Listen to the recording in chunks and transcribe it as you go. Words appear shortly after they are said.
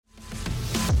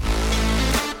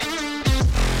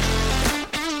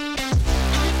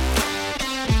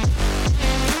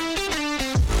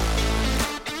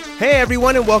Hey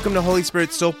everyone, and welcome to Holy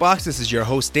Spirit Soapbox. This is your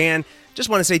host, Dan. Just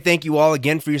want to say thank you all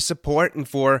again for your support and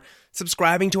for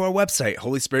subscribing to our website,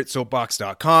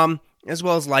 holyspiritsoapbox.com, as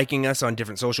well as liking us on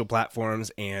different social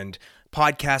platforms and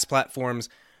podcast platforms.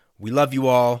 We love you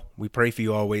all. We pray for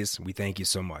you always. We thank you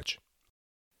so much.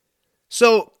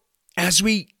 So, as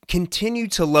we continue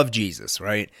to love Jesus,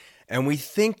 right, and we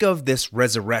think of this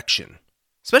resurrection,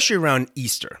 especially around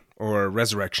Easter or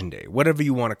Resurrection Day, whatever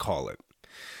you want to call it,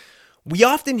 we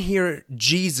often hear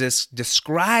Jesus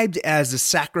described as a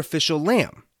sacrificial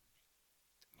lamb.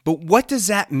 But what does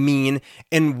that mean,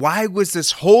 and why was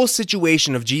this whole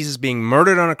situation of Jesus being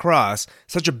murdered on a cross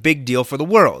such a big deal for the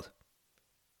world?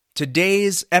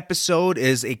 Today's episode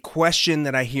is a question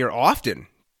that I hear often,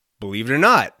 believe it or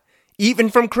not, even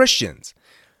from Christians.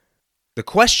 The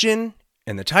question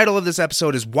and the title of this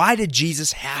episode is, why did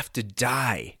Jesus have to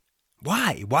die?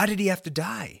 Why? Why did he have to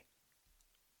die?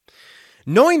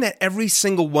 Knowing that every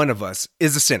single one of us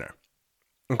is a sinner,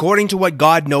 according to what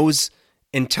God knows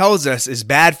and tells us is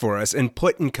bad for us and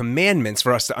put in commandments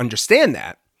for us to understand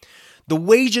that, the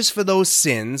wages for those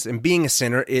sins and being a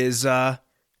sinner is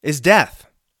death.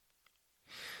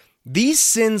 These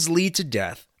sins lead to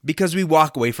death because we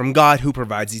walk away from God who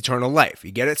provides eternal life.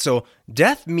 You get it? So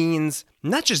death means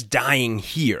not just dying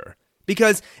here,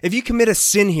 because if you commit a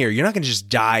sin here, you're not going to just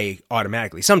die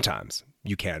automatically. Sometimes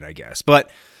you can, I guess, but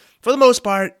for the most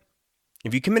part,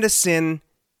 if you commit a sin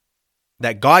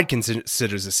that God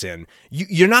considers a sin,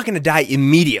 you're not going to die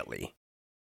immediately.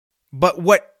 But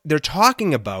what they're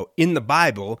talking about in the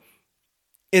Bible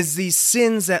is these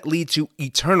sins that lead to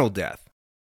eternal death.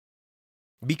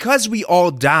 Because we all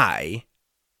die,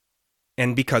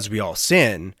 and because we all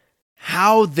sin,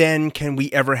 how then can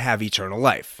we ever have eternal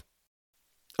life?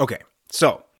 Okay,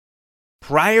 so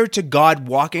prior to God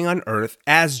walking on earth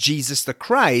as Jesus the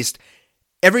Christ,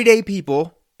 everyday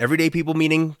people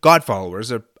meaning God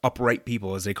followers, or upright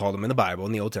people as they call them in the Bible,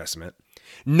 in the Old Testament,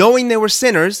 knowing they were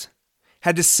sinners,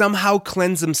 had to somehow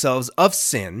cleanse themselves of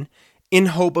sin in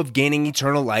hope of gaining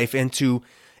eternal life and to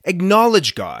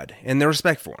acknowledge God and their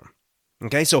respect for him.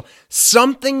 Okay, so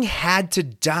something had to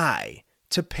die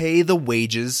to pay the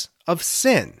wages of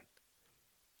sin.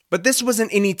 But this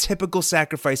wasn't any typical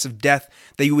sacrifice of death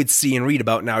that you would see and read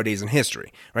about nowadays in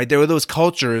history, right? There were those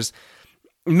cultures,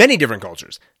 many different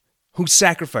cultures, who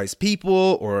sacrifice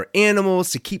people or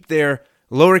animals to keep their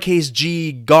lowercase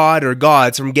g god or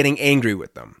gods from getting angry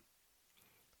with them.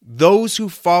 Those who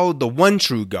followed the one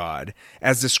true God,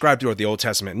 as described throughout the Old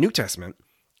Testament and New Testament,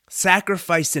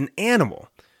 sacrificed an animal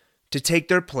to take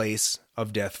their place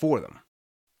of death for them.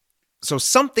 So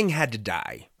something had to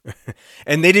die,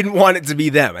 and they didn't want it to be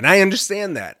them. And I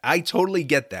understand that. I totally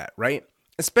get that, right?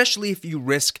 Especially if you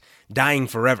risk dying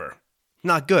forever.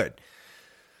 Not good.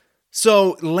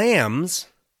 So lambs,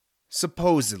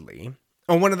 supposedly,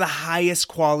 are one of the highest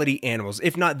quality animals,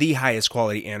 if not the highest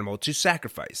quality animal, to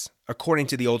sacrifice, according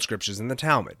to the old scriptures in the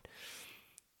Talmud.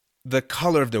 The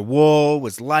color of their wool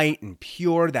was light and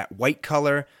pure, that white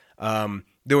color.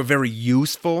 They were very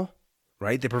useful,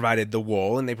 right? They provided the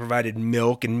wool and they provided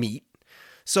milk and meat.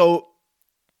 So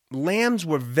lambs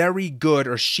were very good,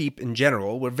 or sheep in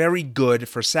general, were very good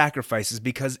for sacrifices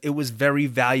because it was very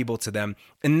valuable to them.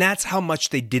 And that's how much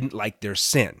they didn't like their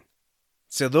sin.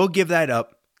 So they'll give that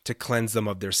up to cleanse them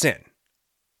of their sin.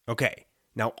 Okay,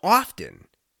 now often,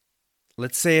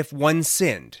 let's say if one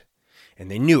sinned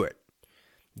and they knew it,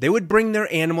 they would bring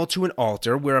their animal to an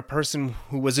altar where a person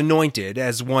who was anointed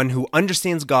as one who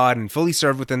understands God and fully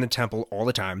served within the temple all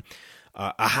the time,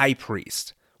 a high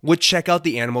priest, would check out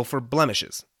the animal for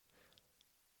blemishes.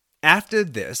 After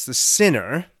this, the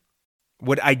sinner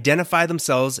would identify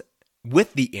themselves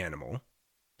with the animal,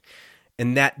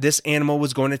 and that this animal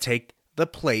was going to take the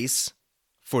place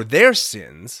for their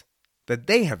sins that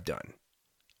they have done,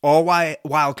 all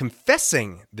while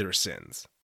confessing their sins.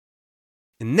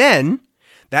 And then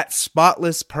that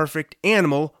spotless, perfect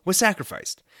animal was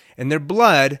sacrificed, and their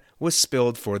blood was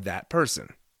spilled for that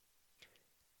person.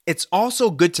 It's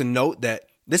also good to note that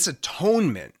this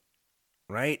atonement,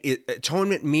 right?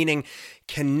 Atonement meaning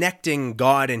connecting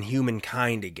God and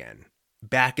humankind again,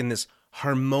 back in this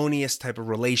harmonious type of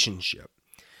relationship.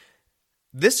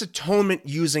 This atonement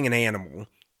using an animal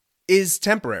is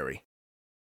temporary.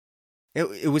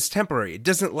 It was temporary. It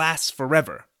doesn't last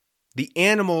forever. The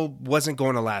animal wasn't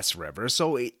going to last forever,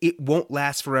 so it won't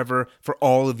last forever for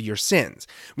all of your sins.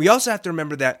 We also have to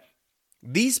remember that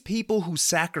these people who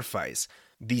sacrifice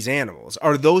these animals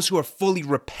are those who are fully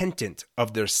repentant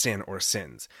of their sin or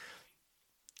sins.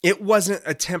 It wasn't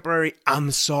a temporary,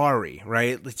 I'm sorry,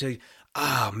 right? It's like,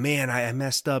 oh man, I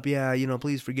messed up. Yeah,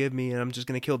 please forgive me. And I'm just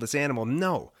going to kill this animal.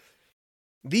 No.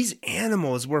 These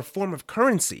animals were a form of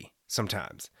currency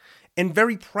sometimes, and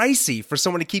very pricey for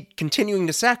someone to keep continuing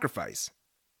to sacrifice.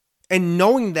 And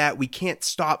knowing that we can't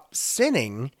stop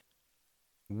sinning,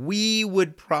 we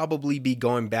would probably be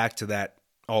going back to that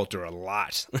altar a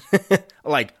lot,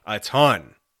 like a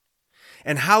ton.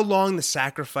 And how long the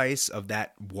sacrifice of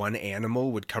that one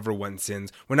animal would cover one's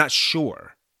sins, we're not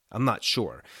sure. I'm not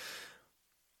sure.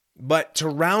 But to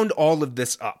round all of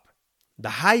this up, the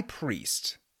high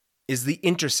priest is the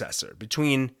intercessor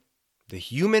between the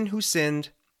human who sinned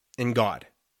and God.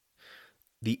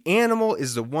 The animal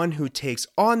is the one who takes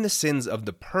on the sins of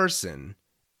the person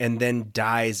and then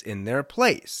dies in their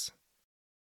place.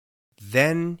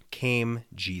 Then came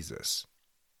Jesus.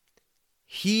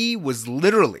 He was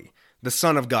literally the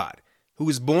Son of God, who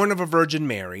was born of a Virgin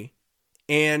Mary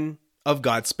and of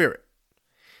God's Spirit.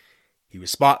 He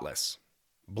was spotless,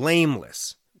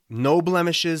 blameless, no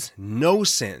blemishes, no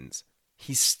sins.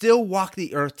 He still walked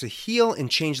the earth to heal and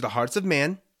change the hearts of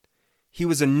man. He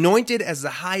was anointed as the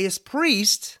highest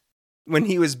priest when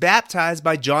he was baptized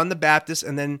by John the Baptist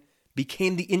and then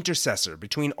became the intercessor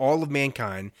between all of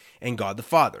mankind and God the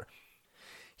Father.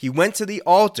 He went to the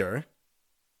altar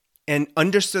and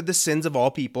understood the sins of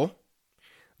all people.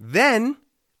 Then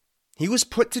he was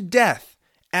put to death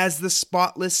as the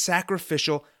spotless,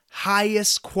 sacrificial,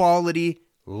 highest quality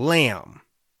lamb.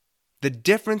 The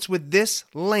difference with this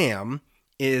lamb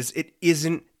is it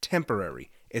isn't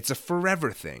temporary. It's a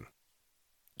forever thing.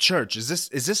 Church, is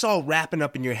this all wrapping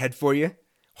up in your head for you?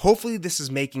 Hopefully this is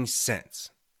making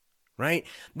sense, right?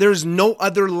 There's no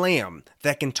other lamb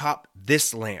that can top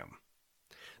this lamb.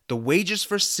 The wages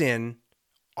for sin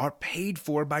are paid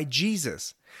for by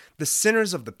Jesus. The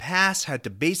sinners of the past had to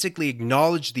basically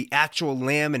acknowledge the actual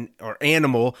lamb or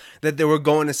animal that they were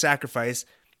going to sacrifice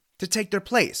to take their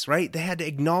place, right? They had to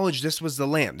acknowledge this was the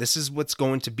lamb. This is what's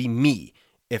going to be me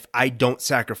if I don't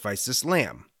sacrifice this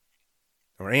lamb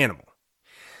or animal.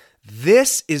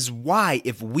 This is why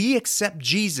if we accept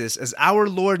Jesus as our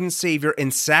Lord and Savior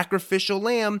and sacrificial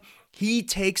lamb, he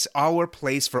takes our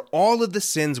place for all of the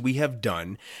sins we have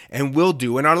done and will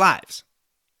do in our lives.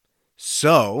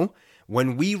 So,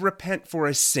 when we repent for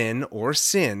a sin or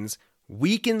sins,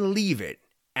 we can leave it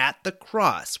at the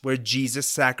cross where Jesus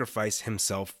sacrificed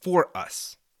himself for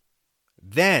us.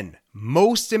 Then,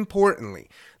 most importantly,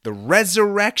 the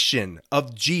resurrection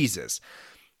of Jesus,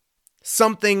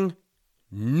 something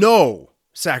no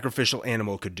sacrificial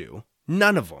animal could do,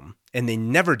 none of them, and they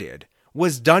never did,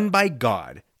 was done by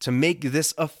God to make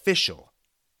this official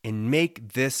and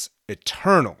make this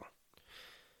eternal.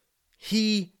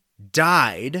 He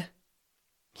died.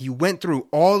 He went through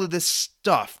all of this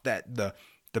stuff, that the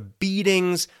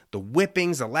beatings, the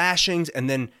whippings, the lashings, and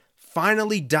then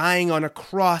finally dying on a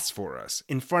cross for us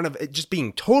in front of it, just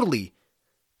being totally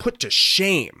put to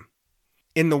shame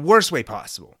in the worst way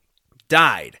possible.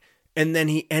 Died. And then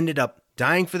he ended up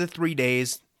dying for the 3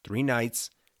 days, 3 nights,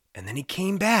 and then he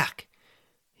came back.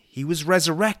 He was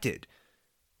resurrected.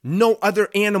 No other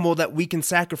animal that we can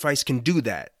sacrifice can do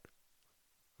that.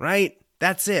 Right?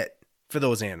 That's it for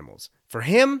those animals. For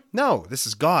him, no, this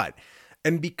is God.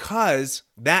 And because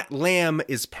that lamb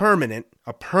is permanent,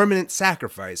 a permanent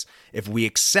sacrifice, if we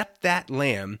accept that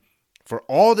lamb for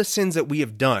all the sins that we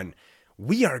have done,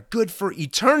 we are good for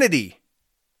eternity.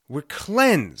 We're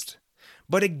cleansed.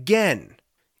 But again,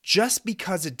 just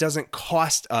because it doesn't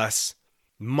cost us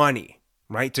money,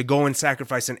 right, to go and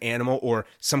sacrifice an animal or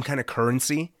some kind of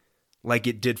currency like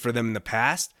it did for them in the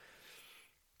past,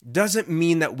 doesn't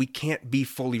mean that we can't be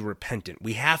fully repentant.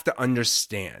 We have to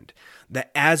understand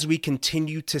that as we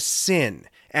continue to sin,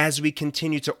 as we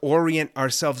continue to orient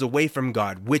ourselves away from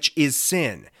God, which is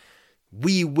sin,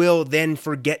 we will then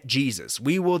forget Jesus.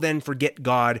 We will then forget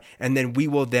God, and then we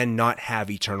will then not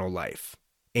have eternal life.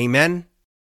 Amen?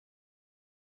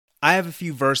 I have a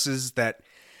few verses that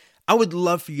I would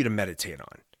love for you to meditate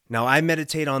on. Now, I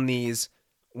meditate on these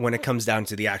when it comes down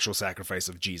to the actual sacrifice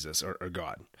of Jesus or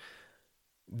God.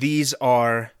 These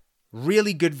are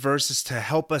really good verses to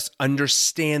help us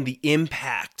understand the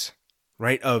impact,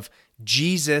 right, of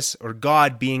Jesus or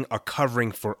God being a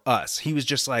covering for us. He was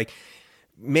just like,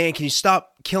 man, can you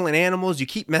stop killing animals? You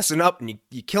keep messing up and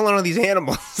you're killing all these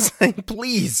animals.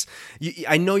 Please.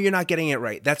 I know you're not getting it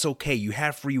right. That's okay. You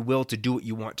have free will to do what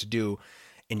you want to do.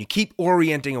 And you keep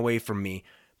orienting away from me.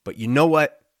 But you know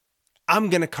what? I'm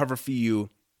going to cover for you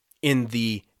in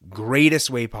the greatest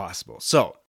way possible.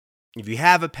 So, if you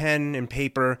have a pen and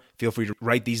paper, feel free to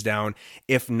write these down.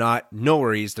 If not, no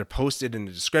worries. They're posted in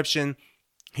the description.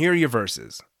 Here are your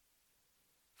verses.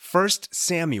 1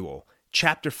 Samuel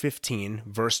chapter 15,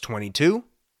 verse 22.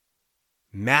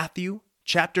 Matthew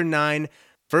chapter 9,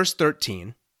 verse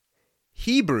 13.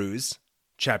 Hebrews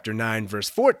chapter 9, verse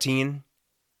 14,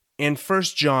 and 1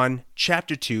 John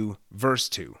chapter 2, verse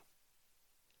 2.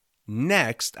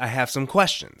 Next, I have some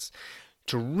questions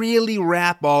to really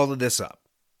wrap all of this up.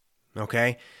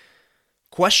 Okay?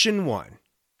 Question 1.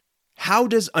 How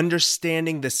does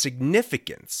understanding the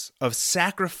significance of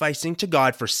sacrificing to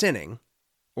God for sinning,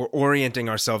 or orienting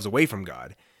ourselves away from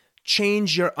God,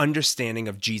 change your understanding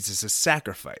of Jesus'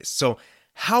 sacrifice? So,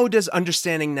 how does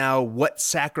understanding now what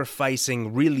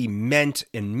sacrificing really meant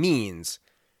and means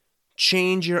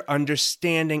change your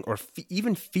understanding or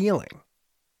even feeling,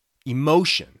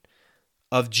 emotion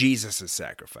of Jesus'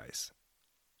 sacrifice?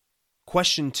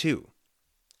 Question 2.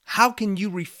 How can you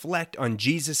reflect on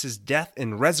Jesus' death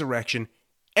and resurrection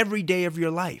every day of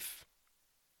your life?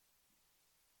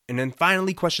 And then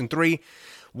finally, question 3,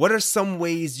 what are some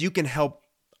ways you can help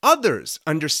others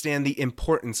understand the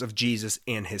importance of Jesus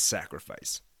and his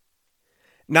sacrifice?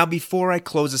 Now, before I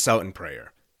close this out in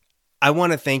prayer, I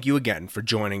want to thank you again for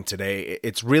joining today.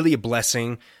 It's really a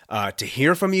blessing to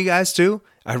hear from you guys too.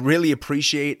 I really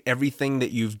appreciate everything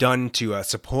that you've done to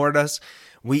support us.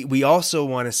 We also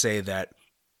want to say that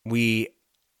we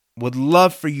would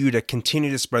love for you to continue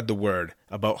to spread the word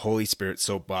about Holy Spirit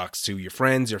Soapbox to your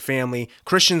friends, your family,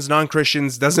 Christians,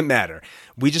 non-Christians, doesn't matter.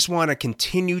 We just want to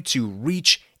continue to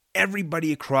reach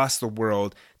everybody across the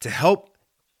world to help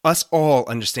us all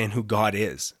understand who God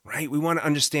is, right? We want to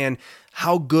understand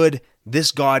how good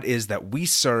this God is that we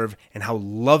serve and how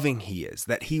loving he is,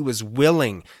 that he was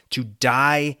willing to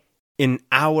die in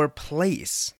our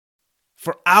place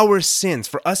for our sins,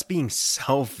 for us being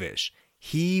selfish.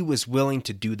 He was willing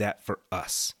to do that for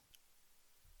us.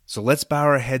 So let's bow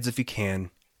our heads if you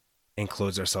can and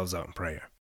close ourselves out in prayer.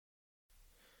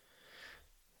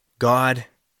 God,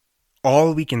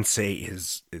 all we can say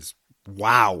is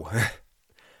wow.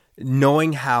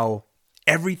 Knowing how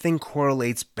everything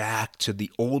correlates back to the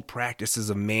old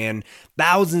practices of man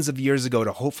thousands of years ago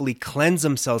to hopefully cleanse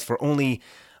themselves for only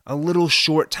a little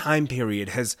short time period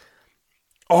has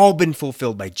all been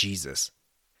fulfilled by Jesus.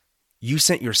 You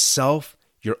sent yourself,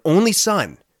 your only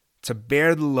son, to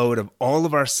bear the load of all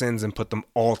of our sins and put them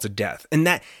all to death. And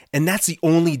that's the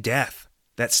only death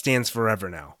that stands forever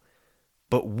now.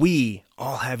 But we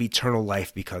all have eternal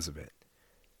life because of it.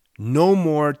 No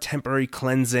more temporary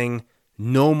cleansing,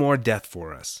 no more death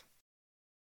for us.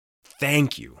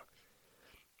 Thank you.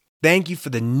 Thank you for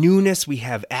the newness we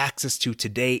have access to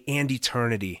today and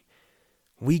eternity.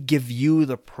 We give you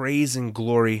the praise and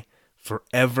glory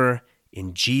forever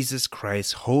in Jesus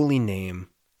Christ's holy name.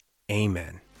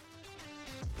 Amen.